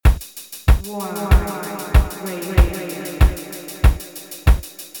You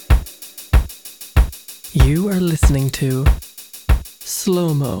are listening to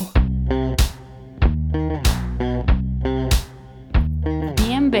Slow Mo.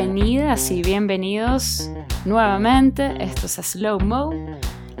 Bienvenidas y bienvenidos nuevamente. Esto es Slow Mo,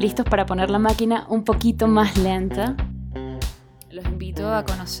 listos para poner la máquina un poquito más lenta. Los invito a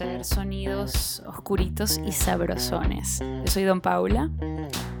conocer sonidos oscuritos y sabrosones. Yo soy Don Paula.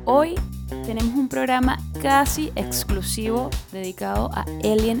 Hoy tenemos un programa casi exclusivo dedicado a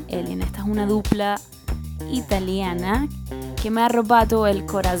Elien. Esta es una dupla italiana que me ha robado el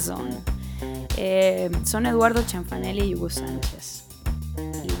corazón. Son Eduardo Cianfanelli y Hugo Sánchez.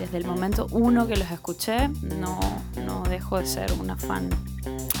 Y desde el momento uno que los escuché, no dejo de ser una fan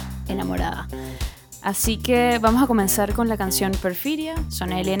enamorada. Así que vamos a comenzar con la canción Perfidia.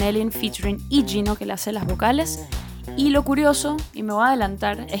 Son Elien featuring Gino, que le hace las vocales. Y lo curioso, y me voy a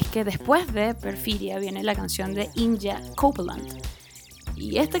adelantar, es que después de Perfidia viene la canción de Inja Copeland.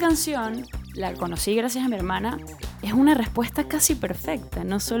 Y esta canción la conocí gracias a mi hermana. Es una respuesta casi perfecta,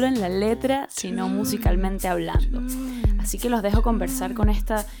 no solo en la letra, sino musicalmente hablando. Así que los dejo conversar con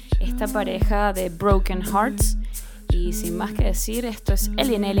esta pareja de Broken Hearts. Y sin más que decir, esto es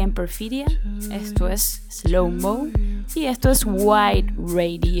Elien Perfidia, esto es Slow Mo y esto es White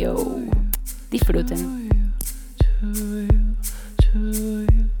Radio. Disfruten.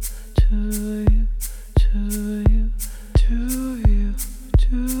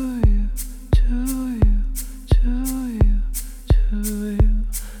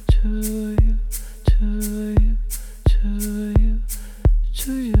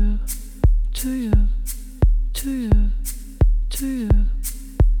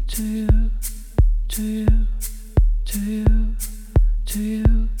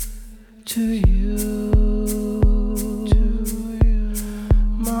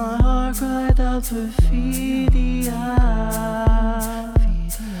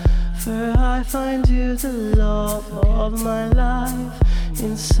 For I find you the love of my life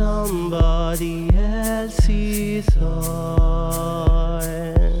in somebody else's arms.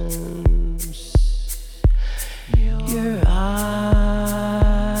 Your eyes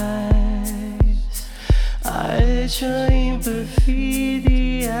are rich in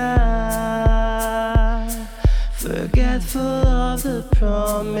perfidia, forgetful of the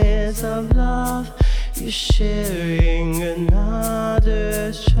promise of love. You're sharing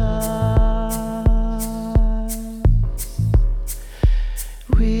another's child.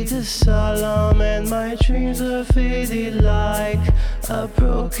 With the solemn and my dreams are faded like a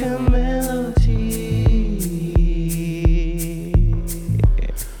broken melody.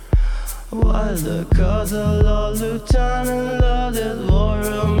 While the gods of love look down and lauded, war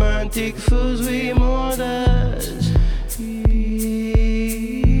romantic fools we mortars.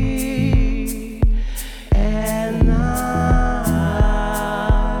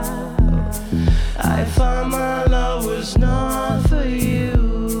 I found my love was not for you,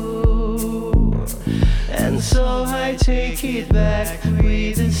 and so I take it back.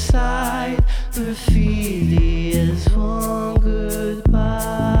 We decide Perfidia's one goodbye.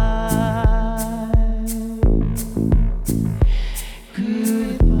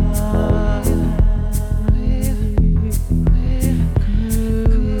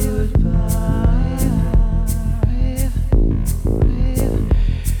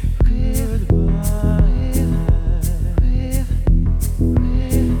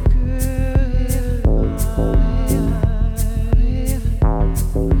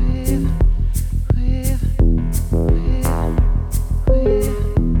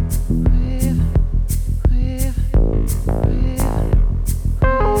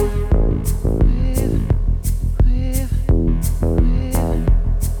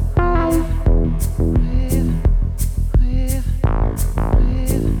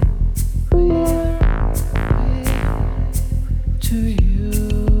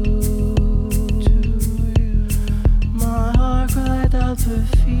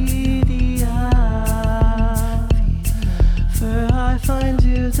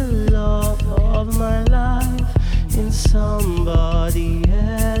 Somebody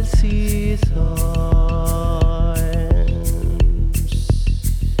else's arms.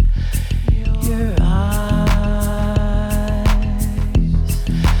 Your eyes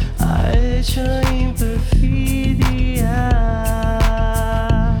are showing perfidia,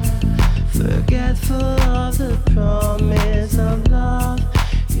 forgetful of the promise of love.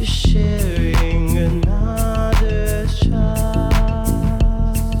 You're sharing another's child.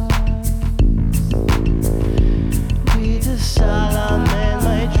 With the silence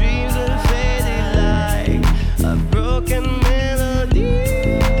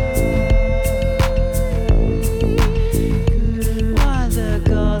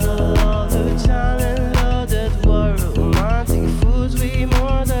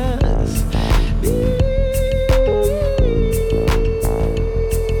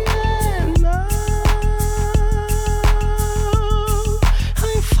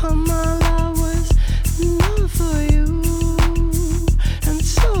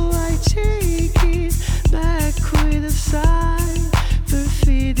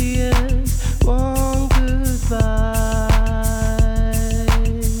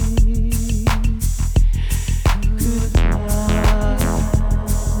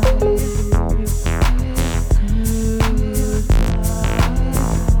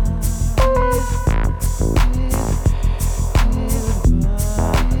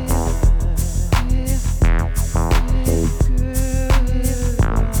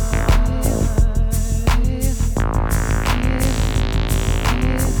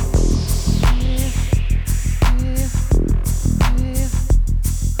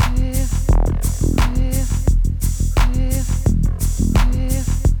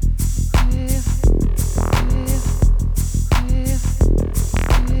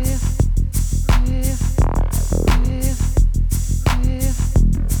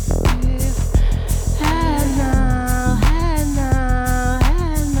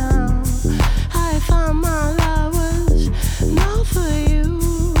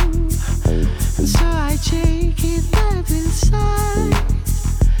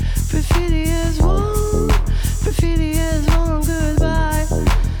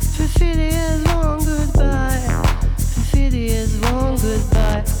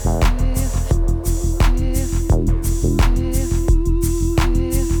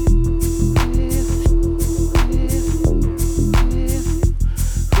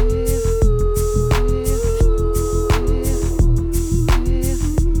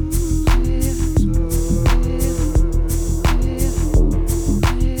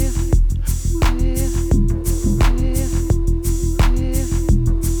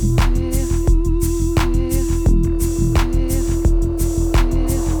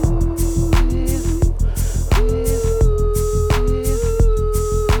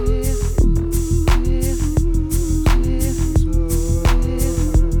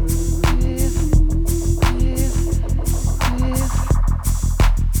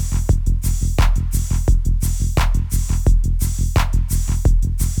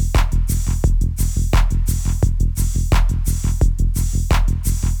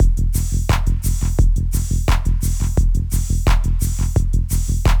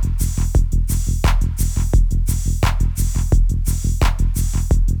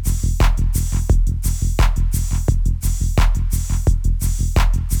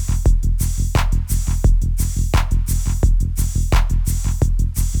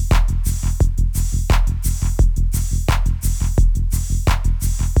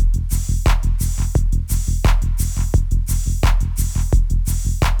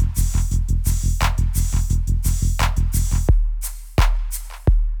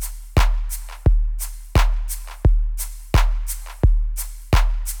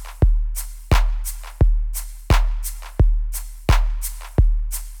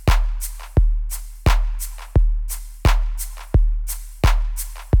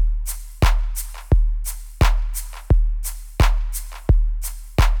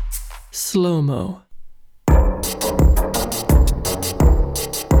Slow-mo.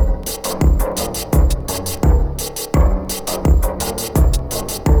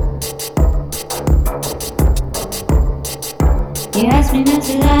 You asked me not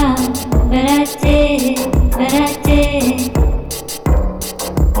to lie, but I did, but I did.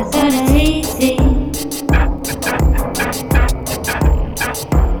 I thought it was easy.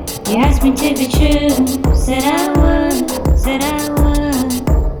 You asked me to be true, said I would, said I would.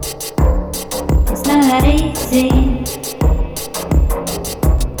 It's not that easy.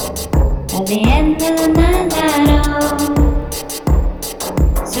 At the end of the night, light on,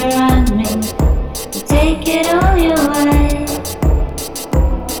 surround me, you take it all your way.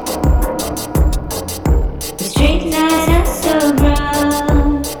 Street lights are so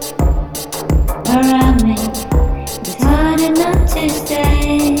bright around me, it's hard enough to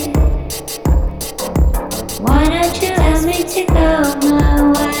stay. Why don't you ask me to go my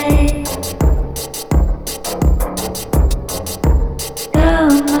way? Go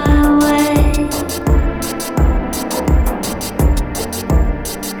my way.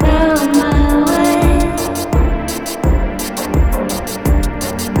 Go my way.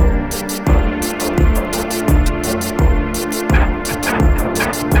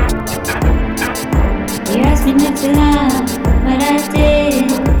 You asked me not to lie, but I did,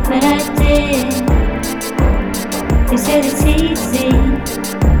 but I did. You said it's easy.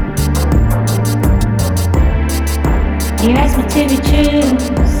 You asked me to be true,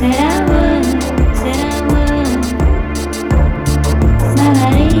 said I would, said I would. It's not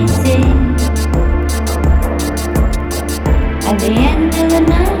that easy. At the end of the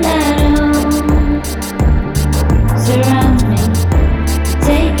night, light on, surround me,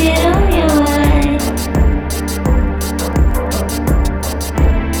 take it all your way.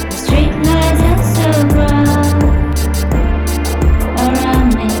 The street lights are so bright around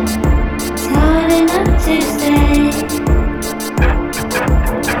me, it's hard enough to stay.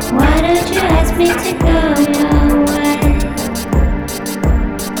 Why don't you ask me to go your way?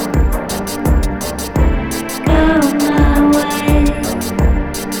 Go my way.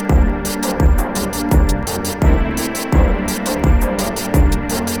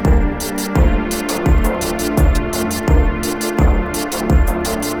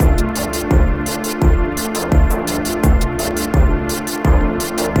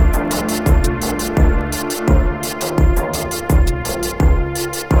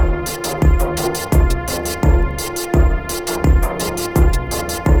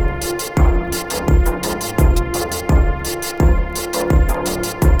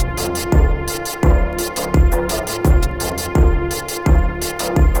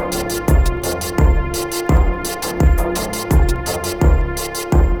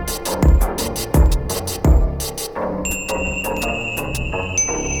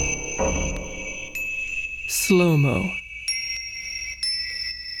 Slow-mo.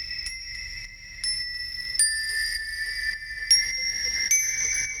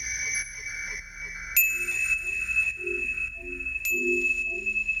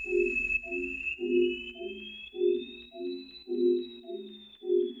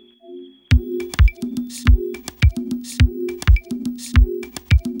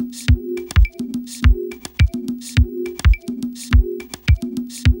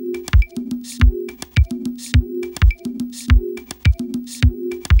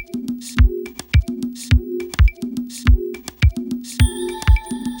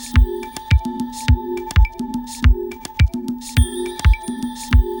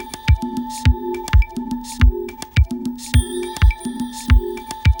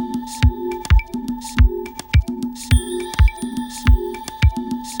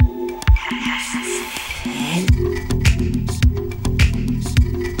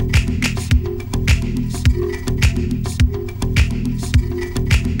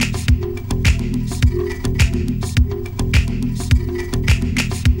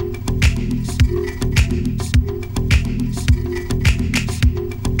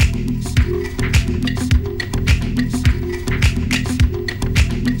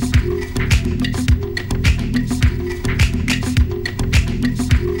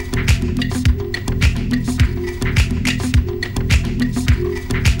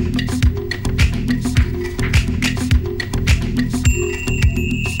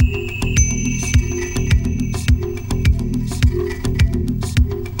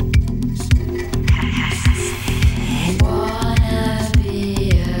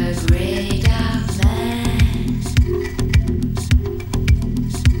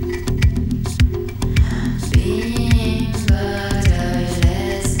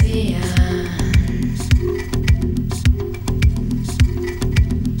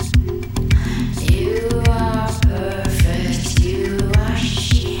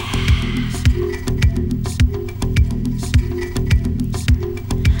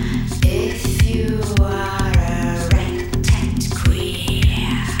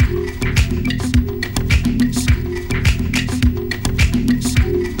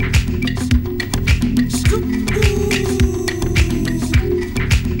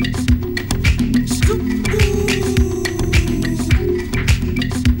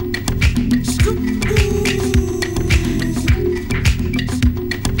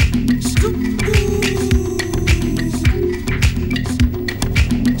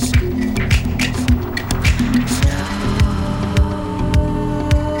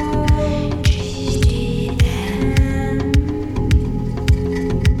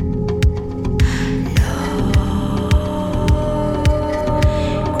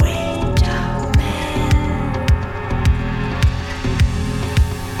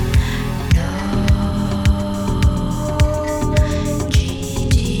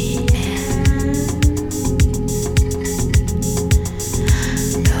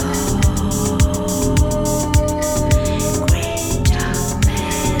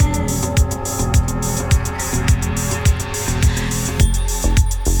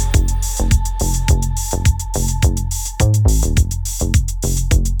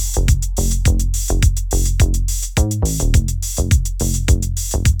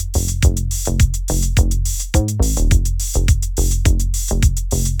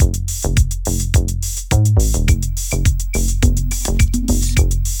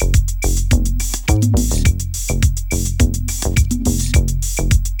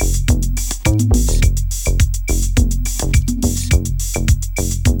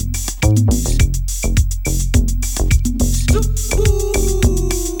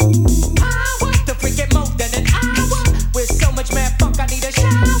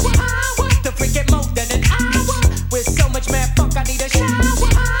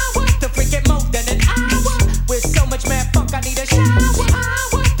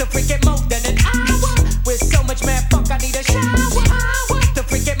 freak it more than an hour. With so much mad funk, I need a shower. To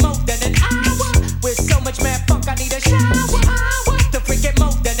freak it more than an hour. With so much mad funk, I need a shower. To freak it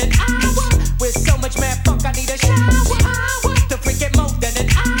more than an hour. With so much mad funk, I need a shower. To freak it more than an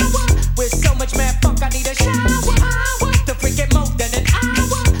hour. With so much mad funk, I need a shower. To freak it more than an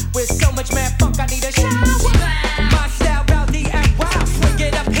hour. With so much mad funk, I need a shower. My style rowdy and wild, swing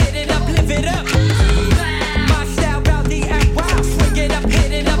it up, hit it up, live it up. My style rowdy and wild, swing it up,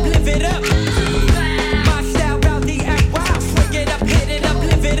 hit it up, live it up. My style rowdy and wild, swing it up, hit it up,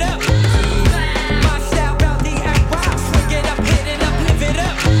 live it up. My style rowdy and wild, swing it up, hit it up, live it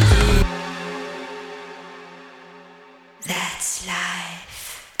up. That's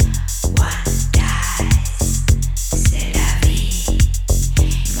life. One dies, c'est la vie.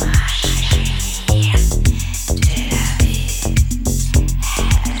 Marcher, de la vie.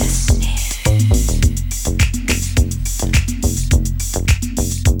 Have a sniff.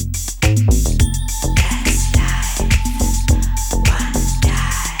 That's life. One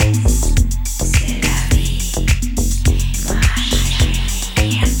dies, c'est la vie. Marcher,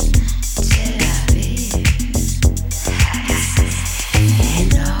 de la vie.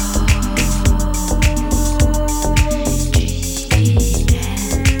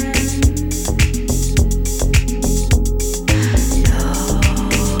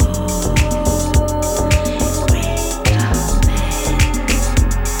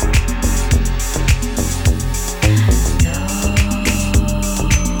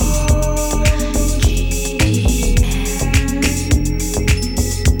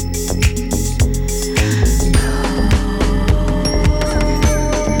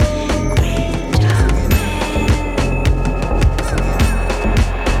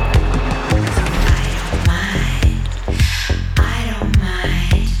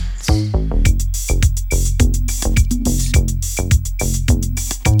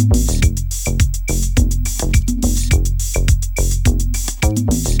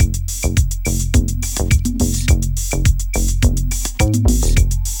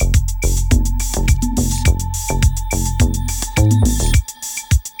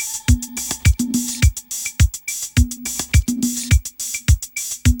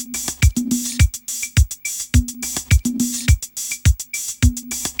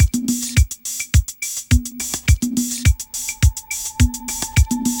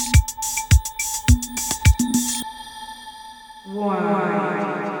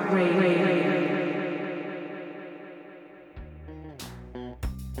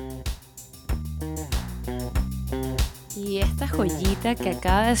 Y esta joyita que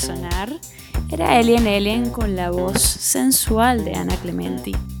acaba de sonar era Alien con la voz sensual de Anna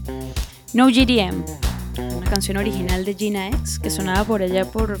Clementi. No GDM, una canción original de Gina X que sonaba por allá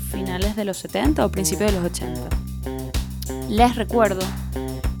por finales de los 70 o principios de los 80. Les recuerdo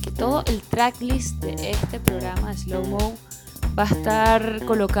que todo el tracklist de este programa de Slow Mo va a estar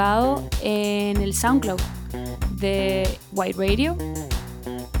colocado en el SoundCloud de White Radio.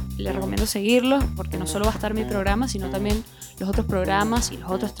 Les recomiendo seguirlos porque no solo va a estar mi programa, sino también los otros programas y los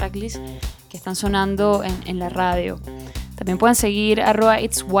otros tracklists que están sonando en la radio. También pueden seguir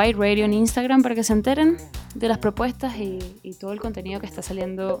 @itswhiteradio en Instagram para que se enteren de las propuestas y todo el contenido que está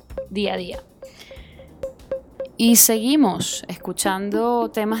saliendo día a día. Y seguimos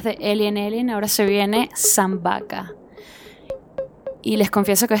escuchando temas de Alien. Ahora se viene Zambaka. Y les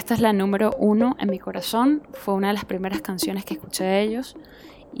confieso que esta es la número 1 en mi corazón. Fue una de las primeras canciones que escuché de ellos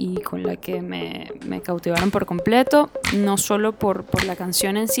y con la que me cautivaron por completo, no solo por la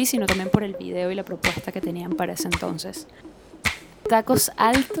canción en sí, sino también por el video y la propuesta que tenían para ese entonces. Tacos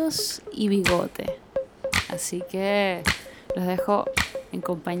altos y bigote. Así que los dejo en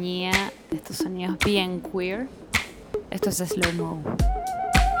compañía de estos sonidos bien queer. Esto es Slow Mo.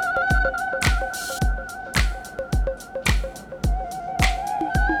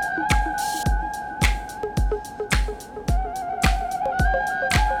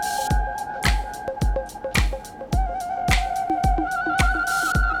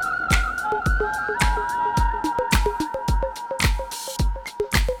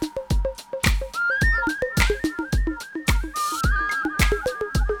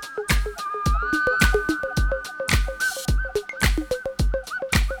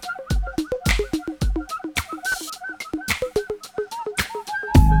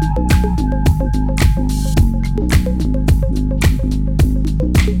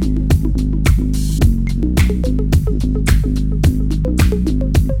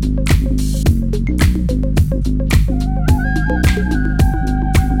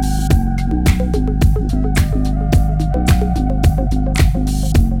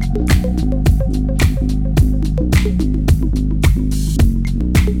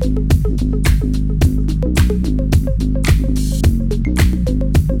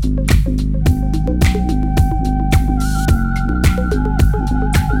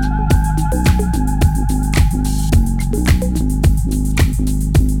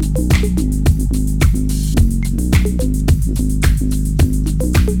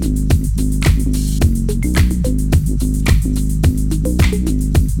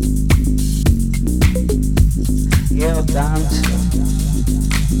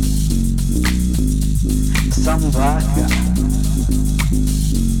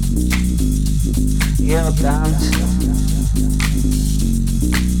 Io danzo,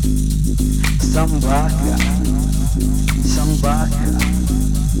 sambacca, sambacca,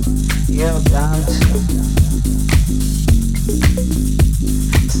 io danzo,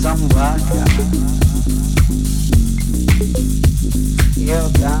 sambacca, io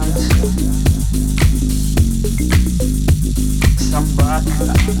danzo,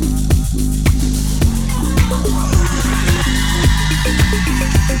 sambacca.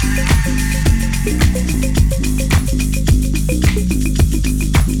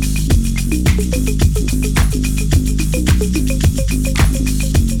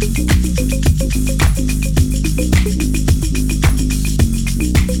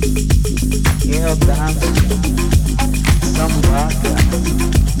 Io danzo, sambacca,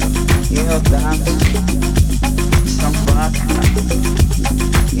 io danzo, sambacca,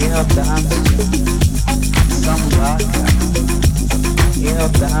 io danzo, sambacca, io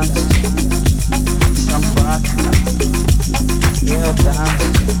danzo, sambacca, io danzo,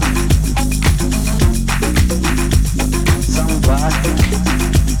 sambacca,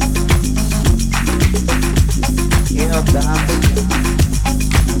 io danzo.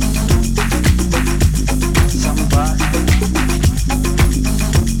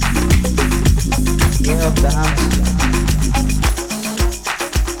 Io danzo,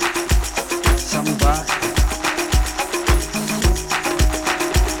 somebody.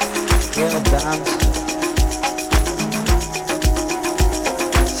 Io danzo,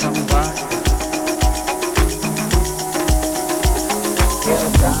 somebody. Io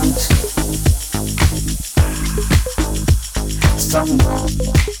danzo,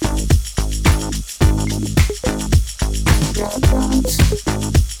 somebody. Io danzo.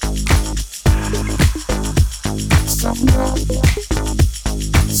 Somebody,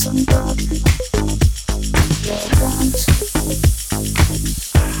 somebody, yeah, dance.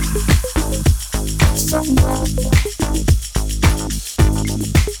 Somebody,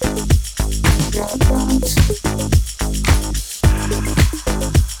 yeah, dance.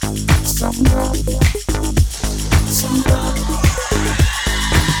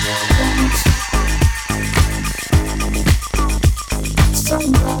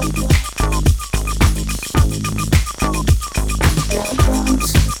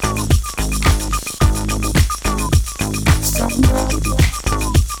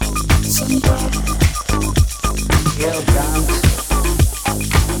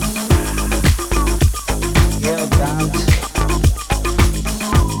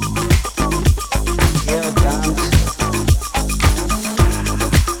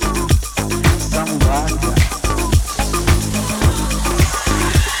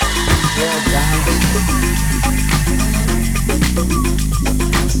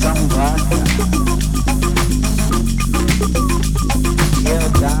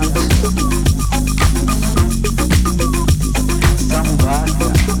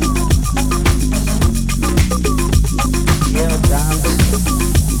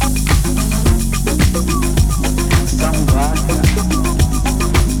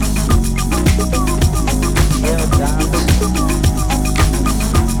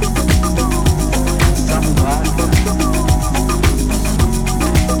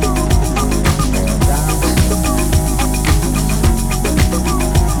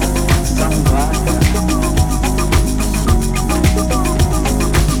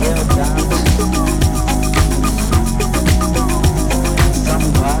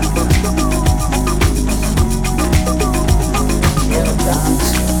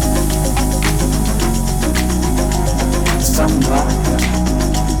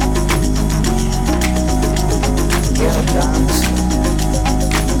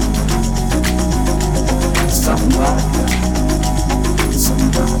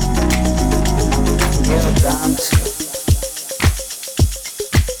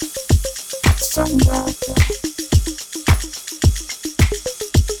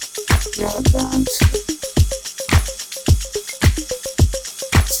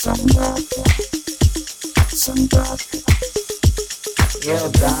 Somebody,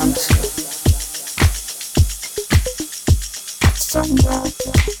 somebody, yeah,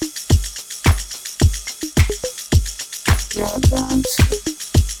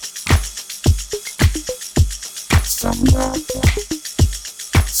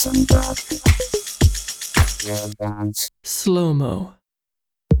 dance. Somebody. Slow-mo.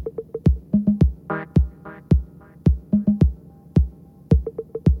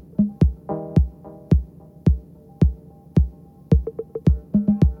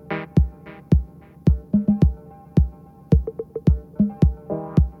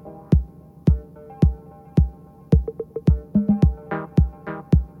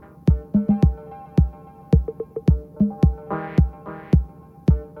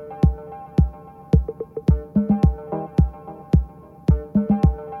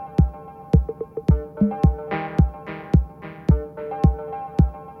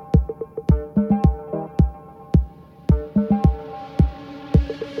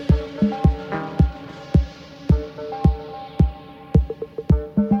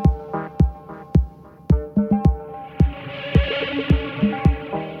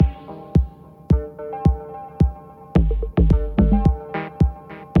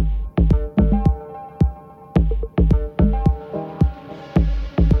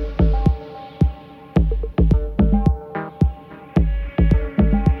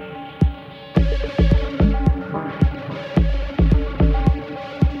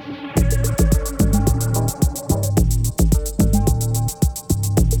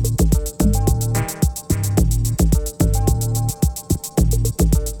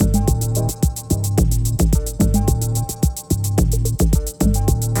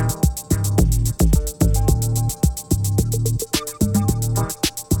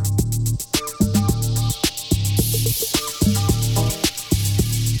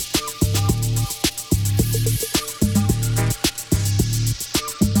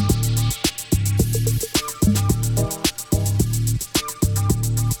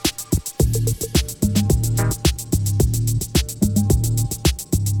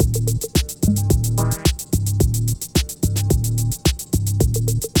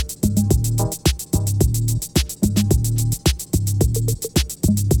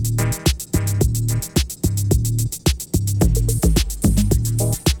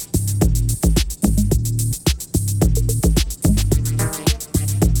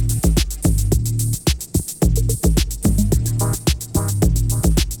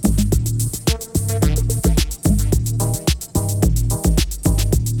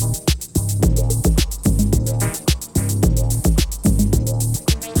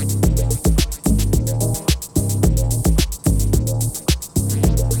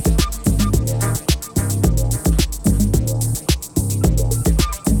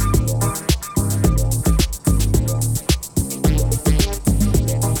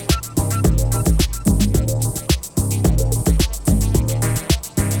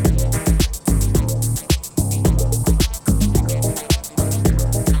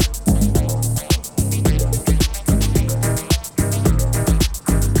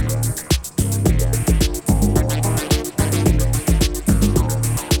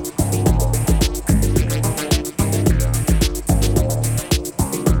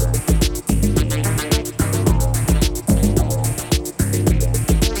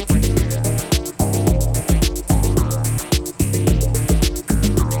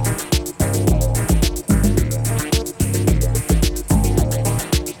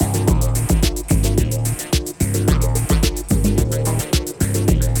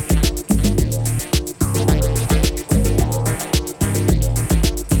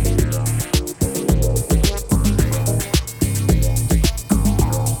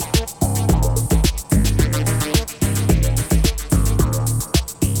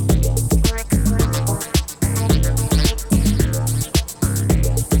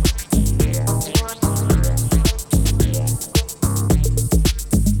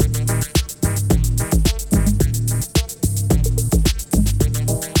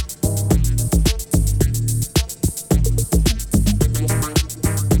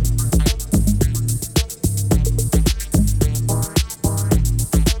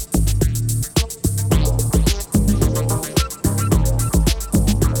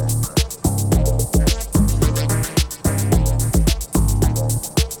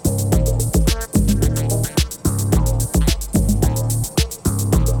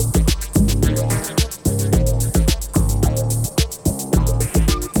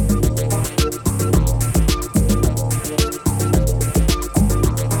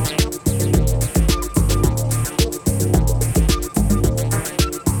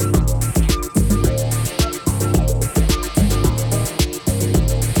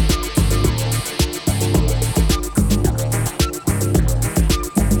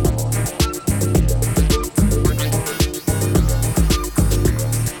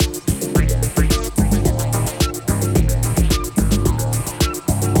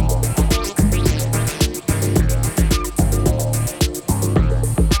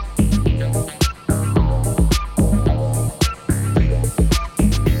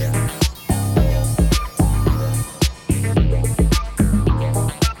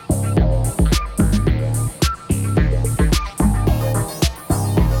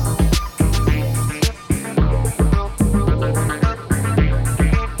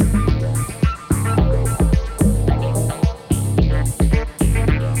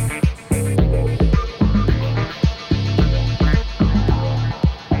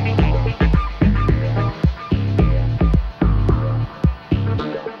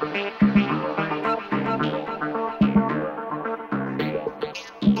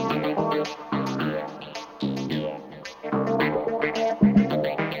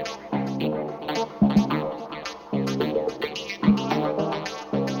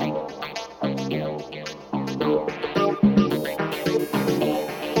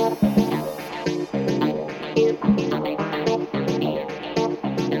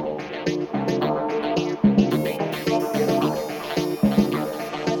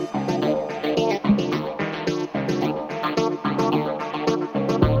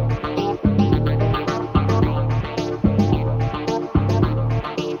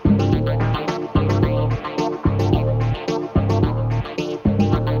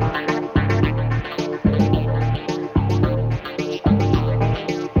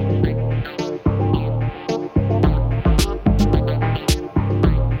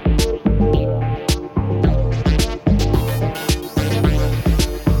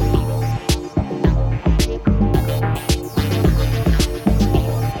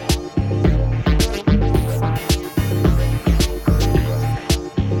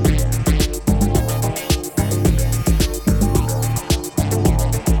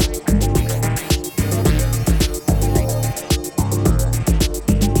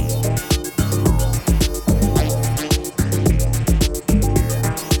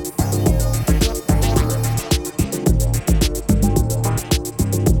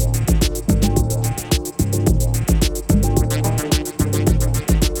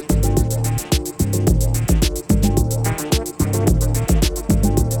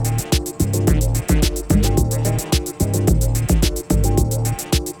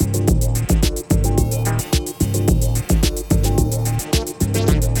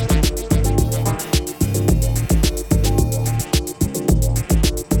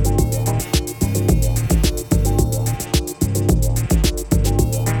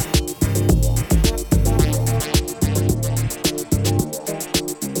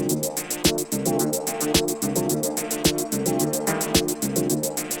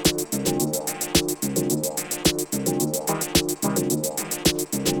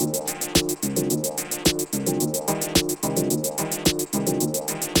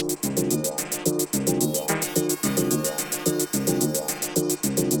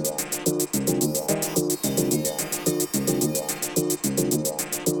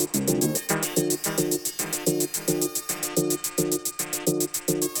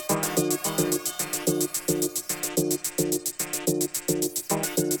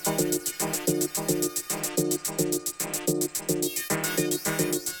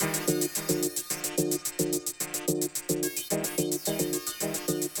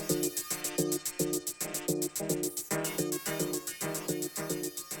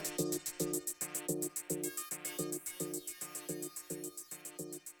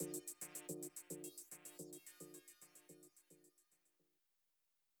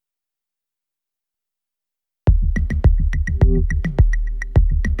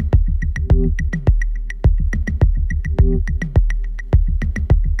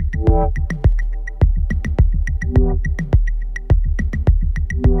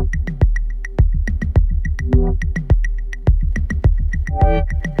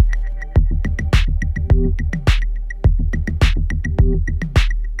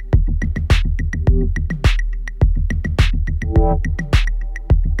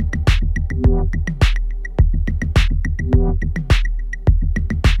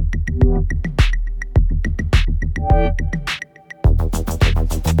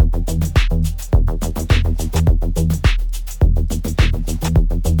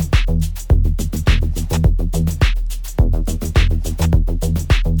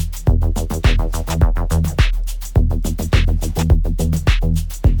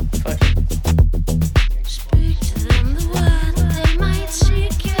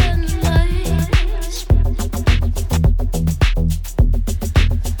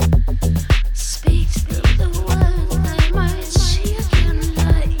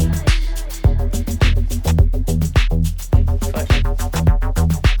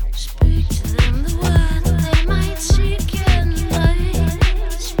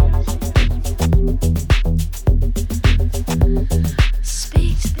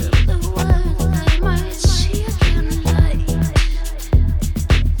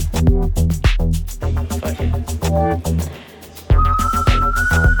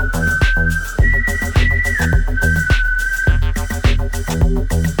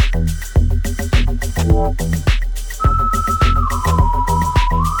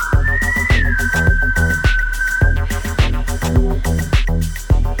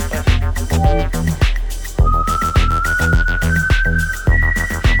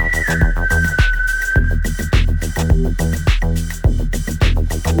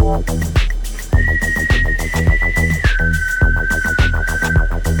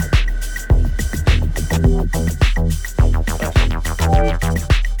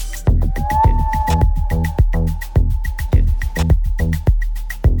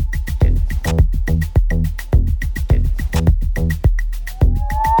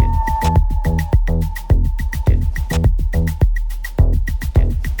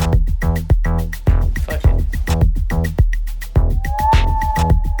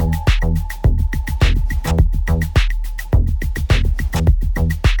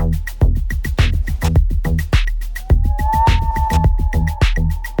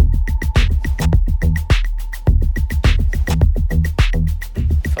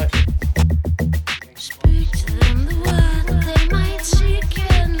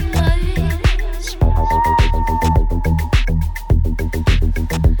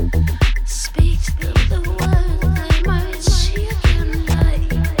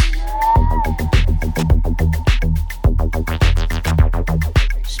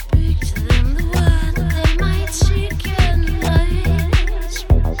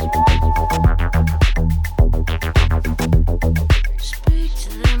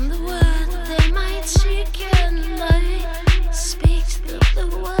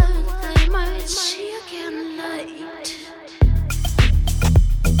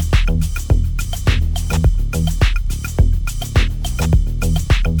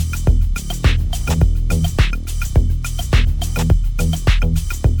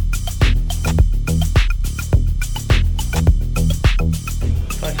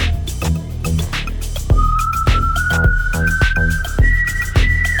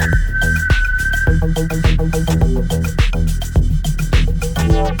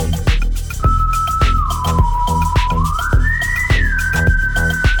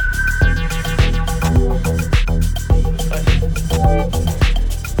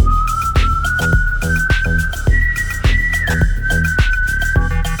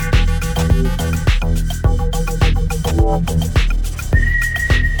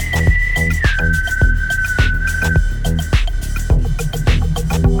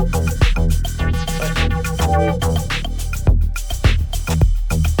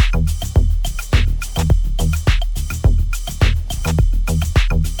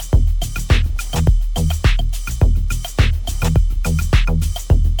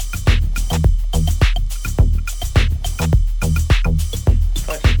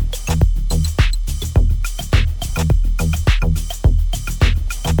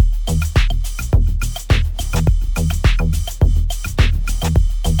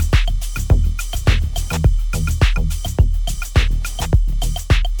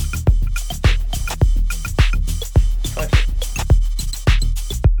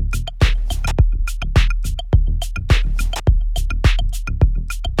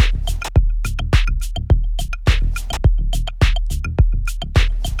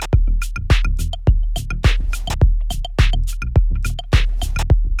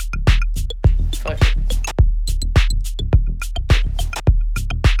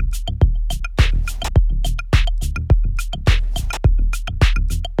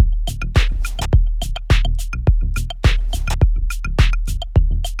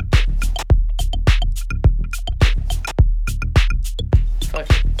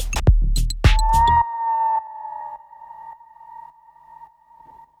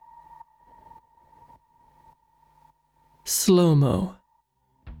 Slow-mo.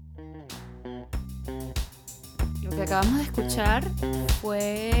 Lo que acabamos de escuchar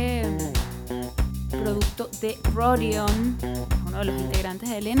fue producto de Rodion, uno de los integrantes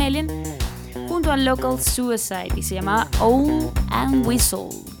de Alien, junto a Local Suicide, y se llamaba Owl and Whistle.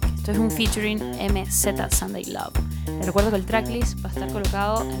 Esto es un featuring MZ Sunday Love. Les recuerdo que el tracklist va a estar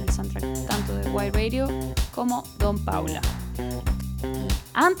colocado en el soundtrack tanto de White Radio como Don Paula.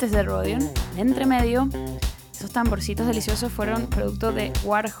 Antes de Rodion, de entre medio, esos tamborcitos deliciosos fueron producto de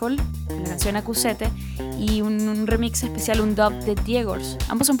Warhol, con la canción Acusete, y un remix especial, un dub de Diegors.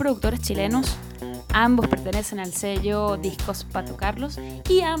 Ambos son productores chilenos, ambos pertenecen al sello Discos Pato Carlos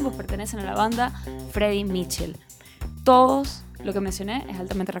y ambos pertenecen a la banda Freddie Mitchell. Todos lo que mencioné es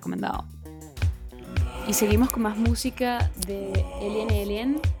altamente recomendado. Y seguimos con más música de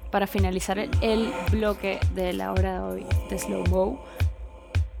Alien para finalizar el bloque de la hora de hoy de Slow Mo.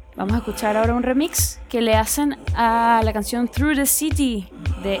 Vamos a escuchar ahora un remix que le hacen a la canción Through the City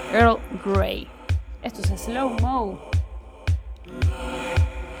de Earl Grey. Esto es Slow Mo.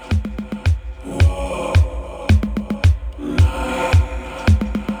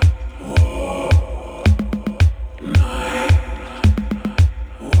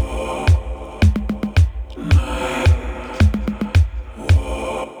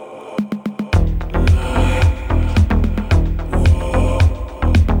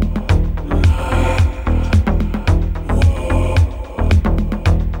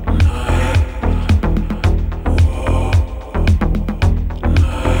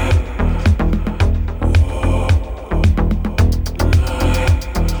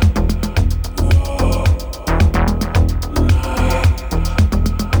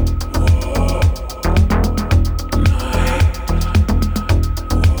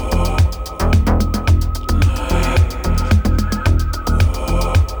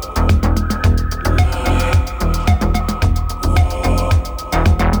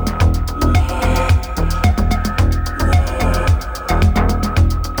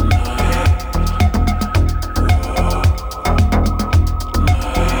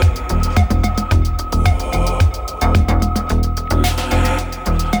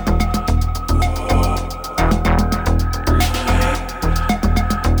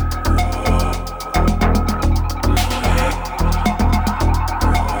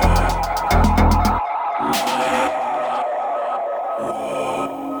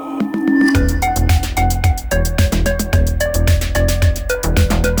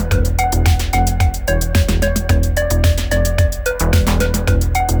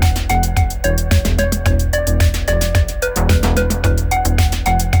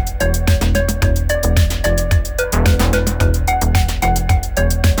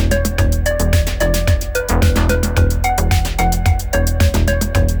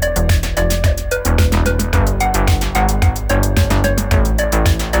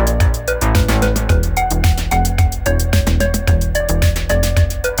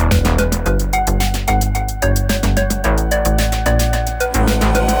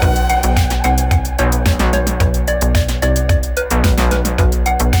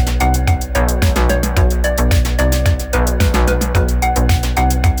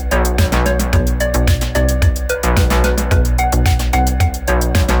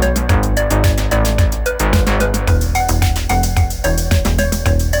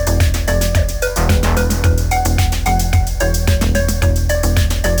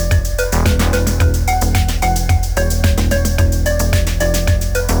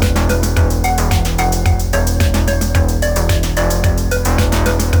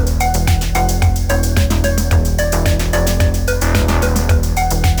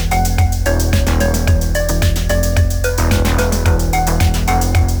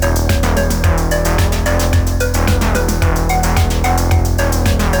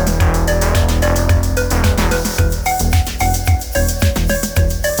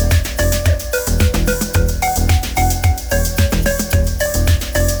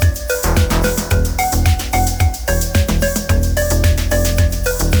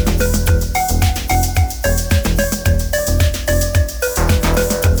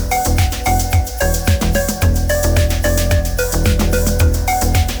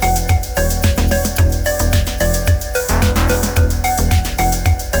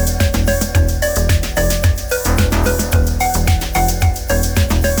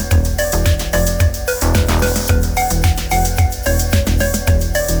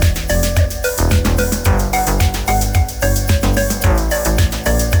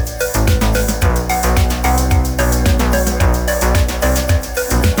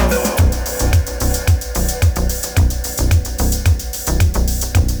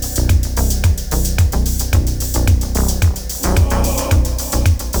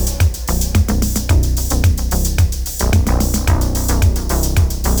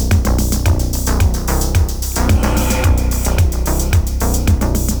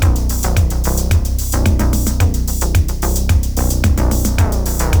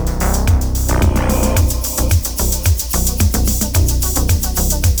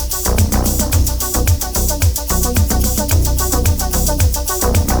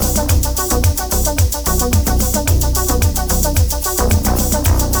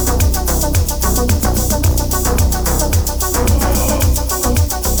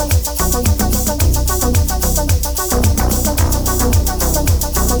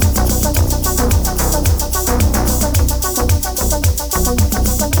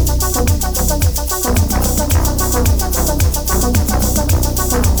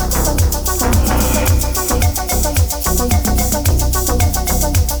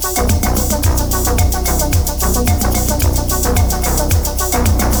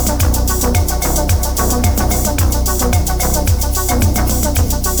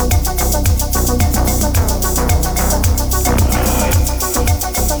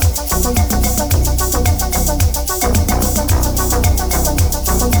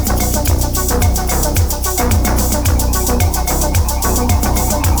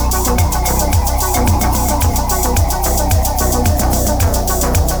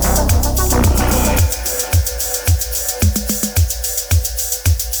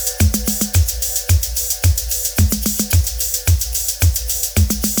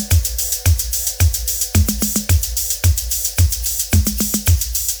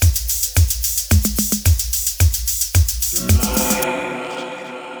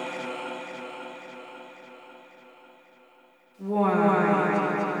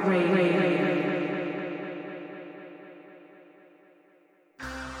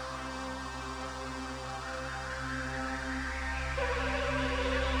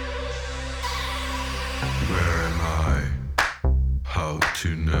 Where am I? How to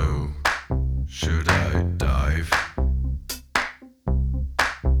know? Should I dive?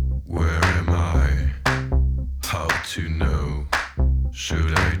 Where am I? How to know?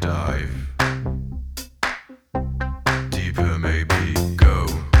 Should I dive? Deeper maybe go.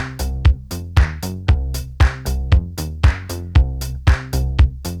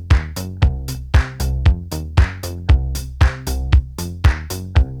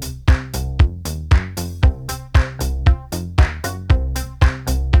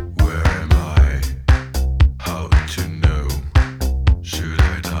 Where am I? How to know? Should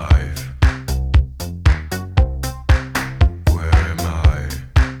I dive? Where am I?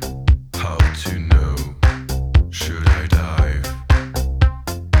 How to know? Should I dive?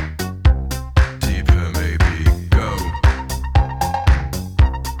 Deeper maybe go.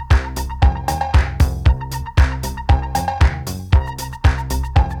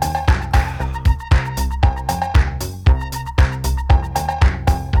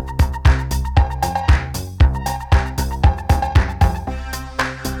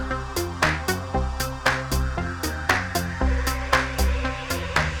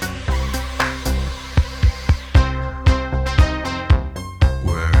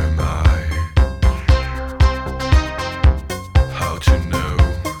 Where am I? How to know?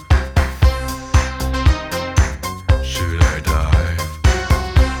 Should I dive?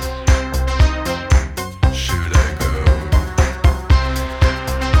 Should I go?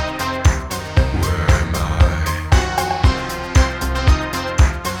 Where am I?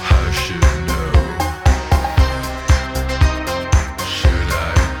 I should know. Should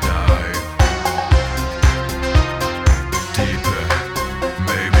I dive? Deeper,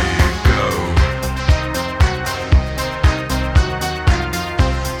 maybe go.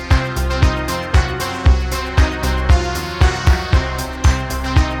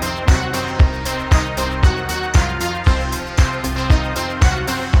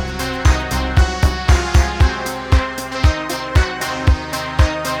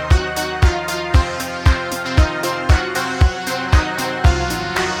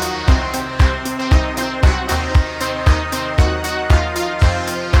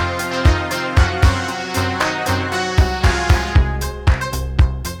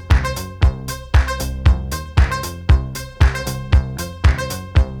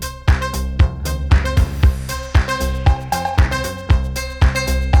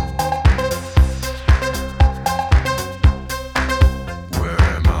 Where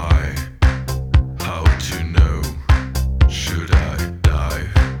am I? How to know? Should I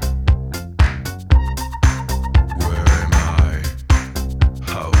dive? Where am I?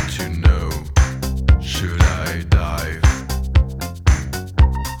 How to know? Should I dive?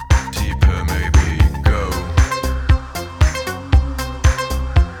 Deeper maybe go.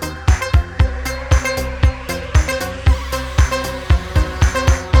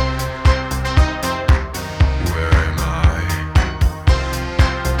 Where am I?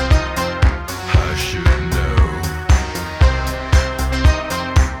 I should know.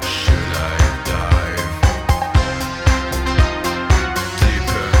 Should I dive?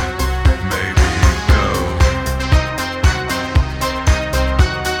 Deeper, maybe go.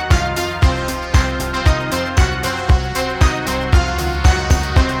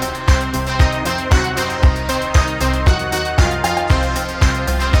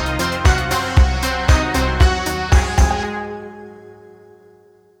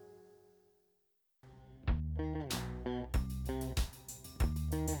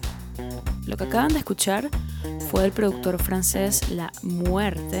 Lo que acaban de escuchar fue del productor francés La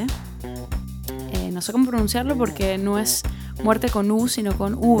Muerte. No sé cómo pronunciarlo porque no es muerte con U, sino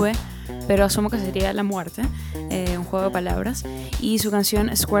con V, pero asumo que sería La Muerte, un juego de palabras, y su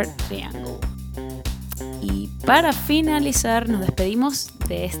canción Square Triangle. Y para finalizar, nos despedimos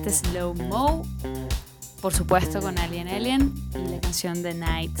de este Slow Mo, por supuesto con Alien Alien y la canción The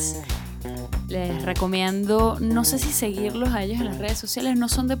Nights. Les recomiendo, no sé si seguirlos a ellos en las redes sociales, no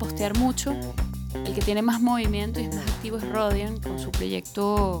son de postear mucho. El que tiene más movimiento y es más activo es Rodian con su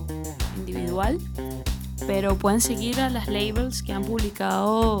proyecto individual, pero pueden seguir a las labels que han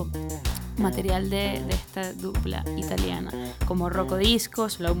publicado material de esta dupla italiana, como Rocco Disco,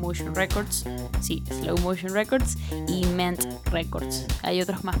 Slow Motion Records, y Ment Records. Hay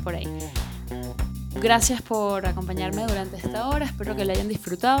otros más por ahí. Gracias por acompañarme durante esta hora, espero que la hayan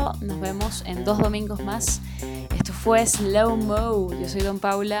disfrutado. Nos vemos en 2 domingos más. Esto fue Slow Mo. Yo soy Don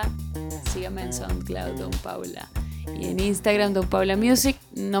Paula. Síganme en SoundCloud Don Paula y en Instagram Don Paula Music.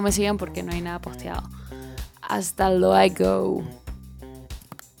 No me sigan porque no hay nada posteado. Hasta luego.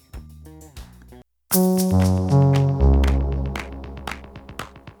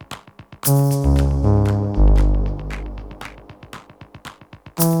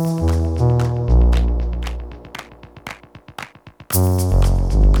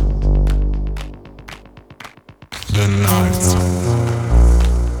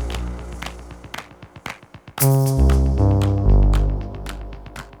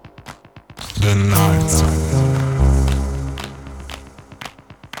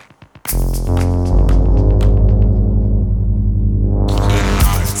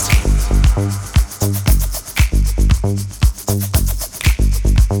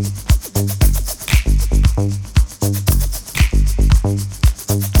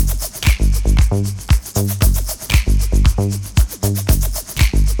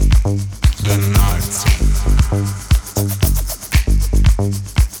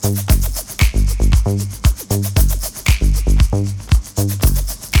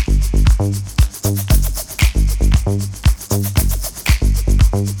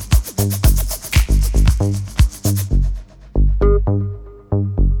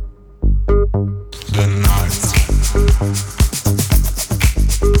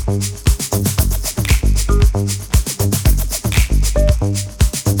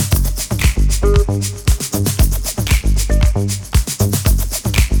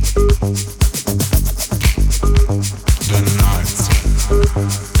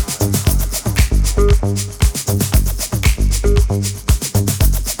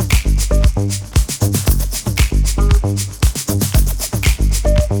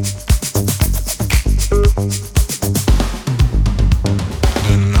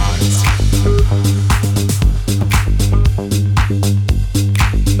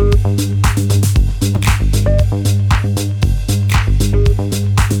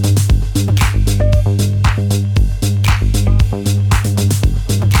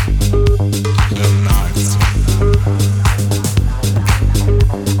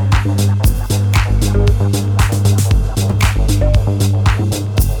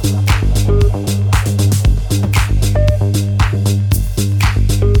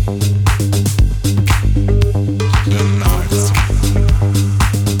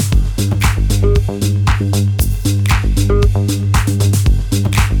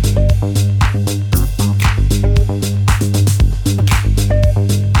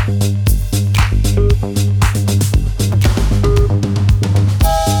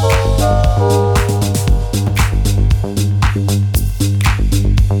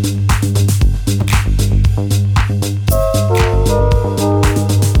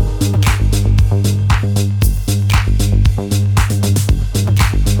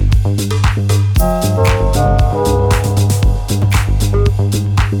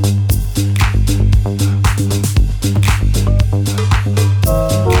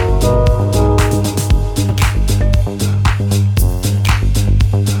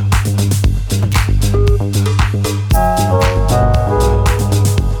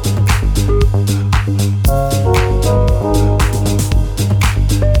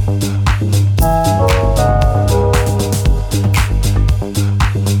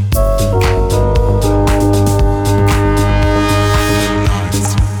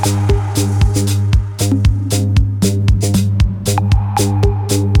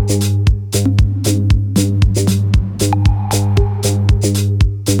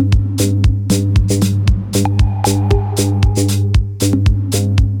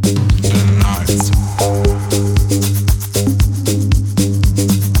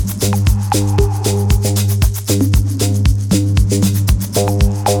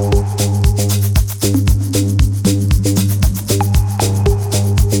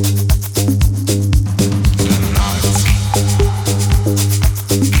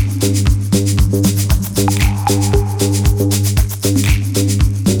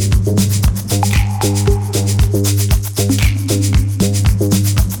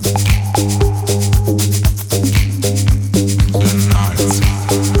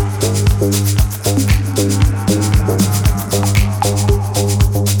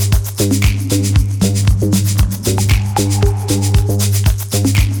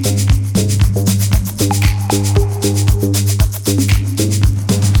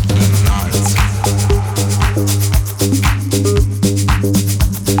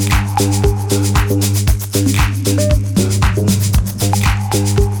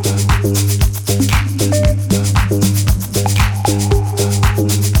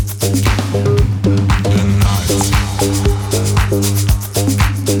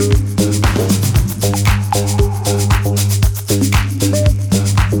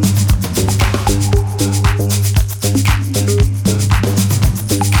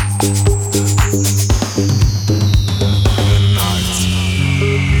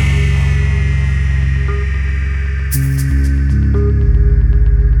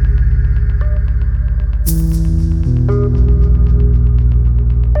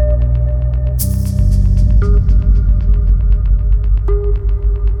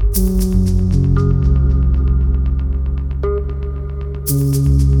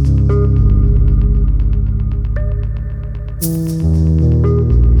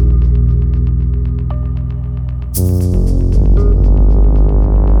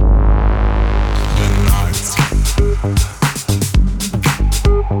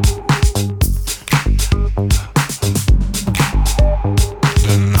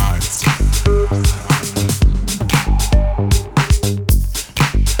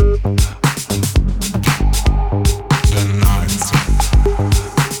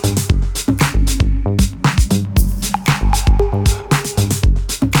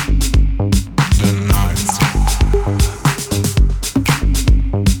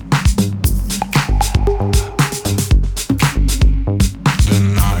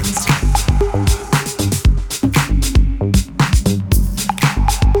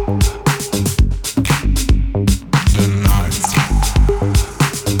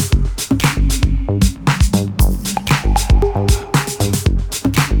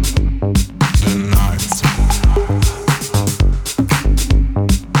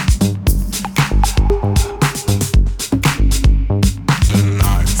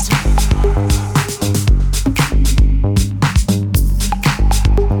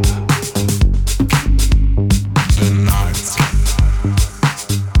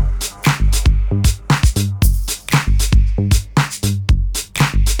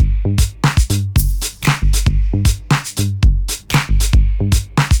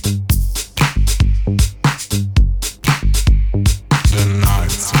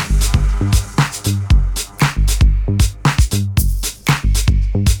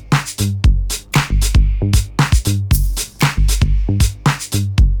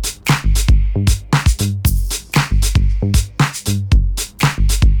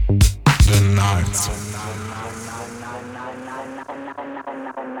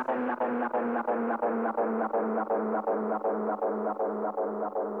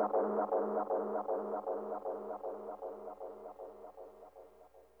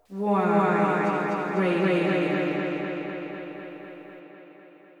 Wide Radio.